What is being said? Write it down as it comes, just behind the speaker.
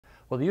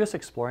Well, the U.S.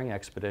 exploring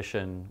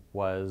expedition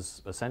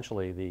was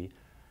essentially the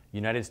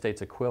United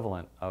States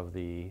equivalent of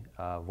the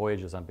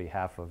voyages on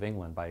behalf of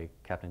England by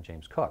Captain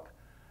James Cook.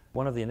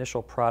 One of the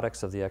initial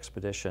products of the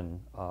expedition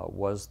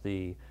was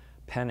the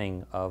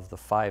penning of the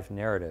 5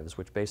 narratives,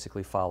 which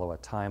basically follow a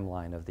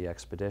timeline of the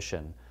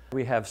expedition.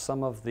 We have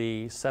some of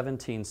the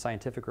 17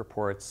 scientific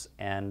reports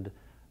and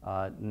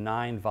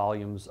 9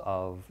 volumes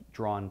of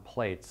drawn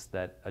plates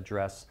that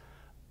address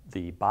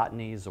the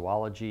botany,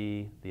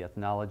 zoology, the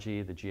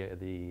ethnology,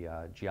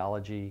 the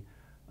geology,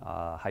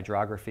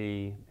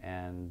 hydrography,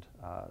 and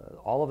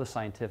all of the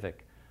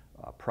scientific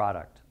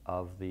product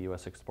of the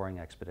U.S. exploring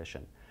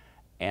expedition.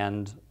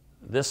 And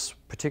this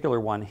particular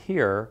one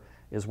here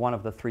is one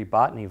of the 3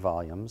 botany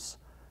volumes,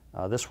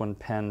 this one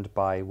penned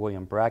by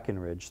William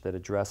Brackenridge, that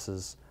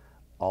addresses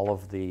all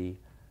of the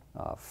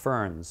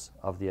ferns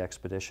of the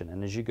expedition.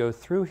 And as you go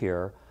through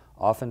here,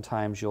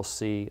 oftentimes you'll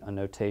see a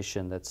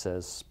notation that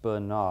says spe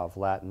nov,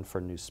 Latin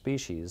for new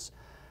species,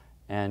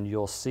 and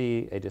you'll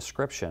see a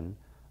description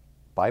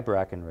by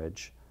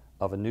Brackenridge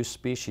of a new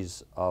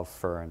species of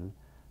fern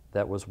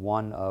that was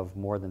one of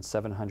more than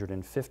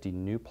 750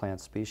 new plant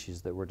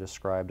species that were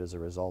described as a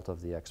result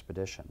of the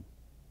expedition.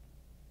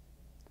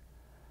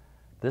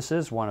 This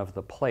is one of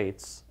the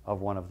plates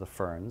of one of the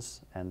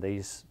ferns, and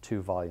these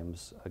 2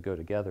 volumes go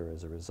together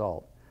as a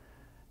result.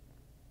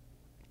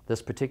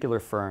 This particular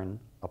fern,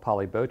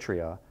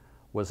 Apollibotria,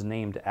 was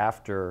named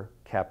after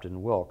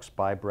Captain Wilkes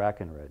by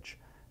Brackenridge,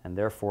 and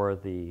therefore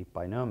the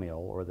binomial,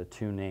 or the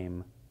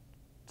 2-name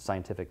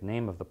scientific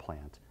name of the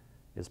plant,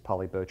 is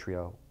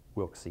Pollibotria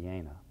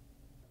wilkesiana.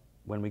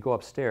 When we go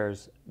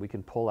upstairs, we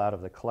can pull out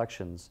of the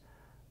collections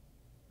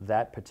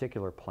that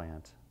particular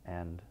plant,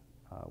 and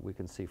we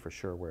can see for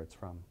sure where it's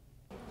from.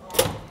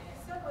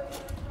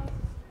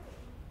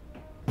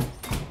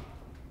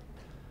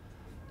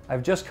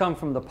 I've just come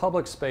from the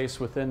public space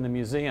within the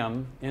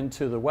museum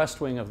into the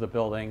west wing of the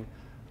building,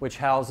 which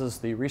houses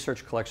the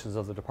research collections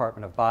of the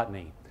Department of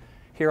Botany.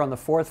 Here on the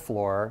 4th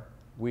floor,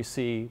 we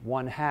see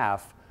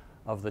 1/2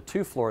 of the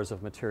 2 floors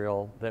of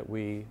material that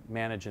we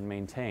manage and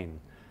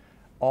maintain.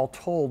 All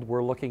told,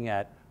 we're looking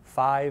at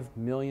 5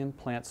 million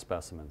plant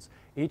specimens.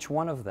 Each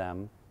one of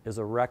them is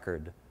a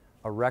record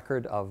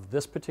of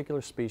this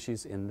particular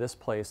species in this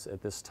place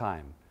at this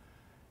time.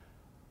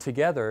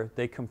 Together,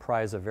 they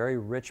comprise a very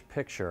rich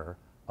picture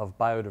of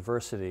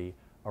biodiversity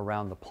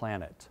around the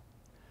planet.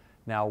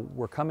 Now,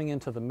 we're coming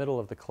into the middle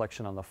of the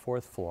collection on the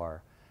 4th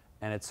floor,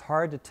 and it's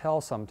hard to tell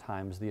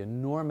sometimes the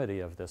enormity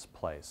of this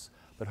place,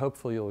 but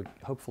hopefully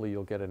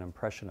you'll get an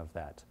impression of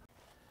that.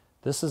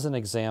 This is an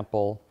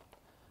example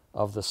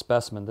of the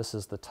specimen. This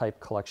is the type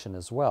collection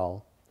as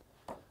well,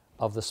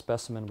 of the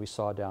specimen we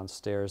saw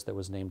downstairs that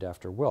was named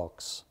after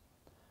Wilkes,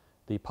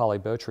 the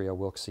Pollibotria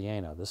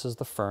wilkesiana. This is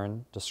the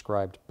fern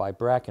described by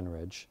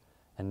Brackenridge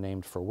and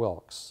named for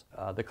Wilkes.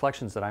 The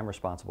collections that I'm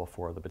responsible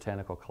for, the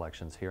botanical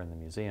collections here in the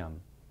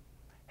museum,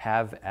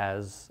 have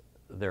as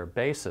their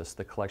basis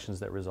the collections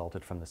that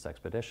resulted from this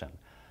expedition.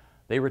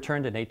 They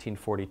returned in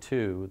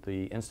 1842.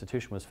 The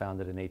institution was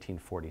founded in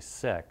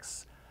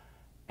 1846,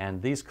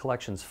 and these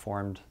collections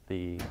formed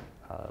the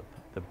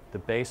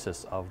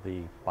basis of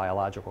the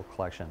biological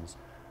collections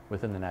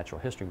within the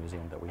Natural History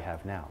Museum that we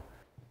have now.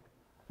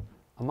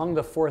 Among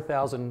the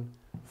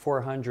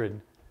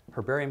 4,400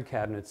 herbarium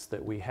cabinets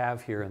that we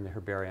have here in the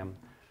herbarium,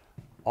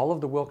 all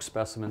of the Wilkes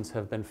specimens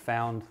have been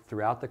found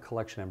throughout the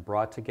collection and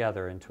brought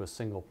together into a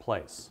single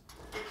place.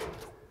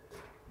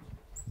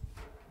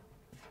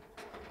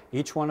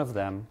 Each one of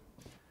them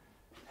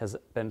has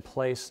been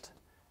placed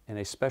in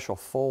a special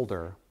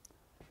folder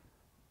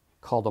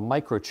called a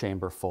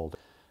microchamber folder.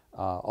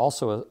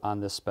 Also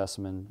on this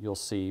specimen, you'll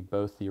see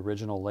both the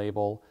original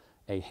label,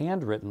 a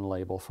handwritten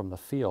label from the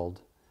field,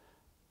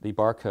 the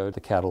barcode,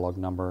 the catalog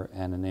number,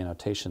 and an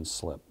annotation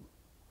slip.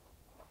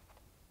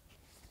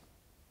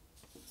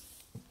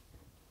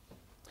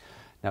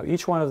 Now,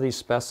 each one of these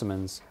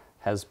specimens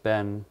has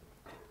been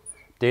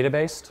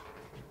databased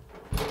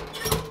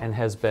and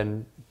has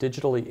been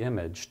digitally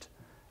imaged,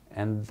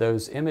 and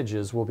those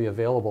images will be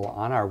available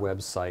on our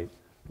website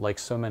like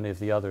so many of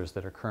the others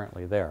that are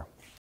currently there.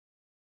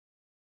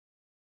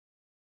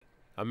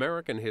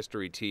 American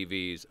History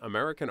TV's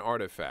American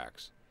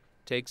Artifacts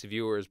takes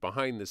viewers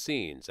behind the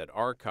scenes at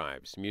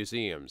archives,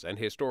 museums, and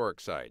historic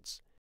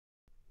sites.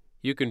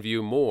 You can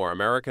view more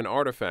American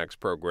Artifacts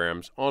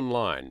programs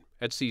online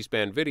at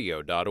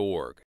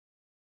cspanvideo.org.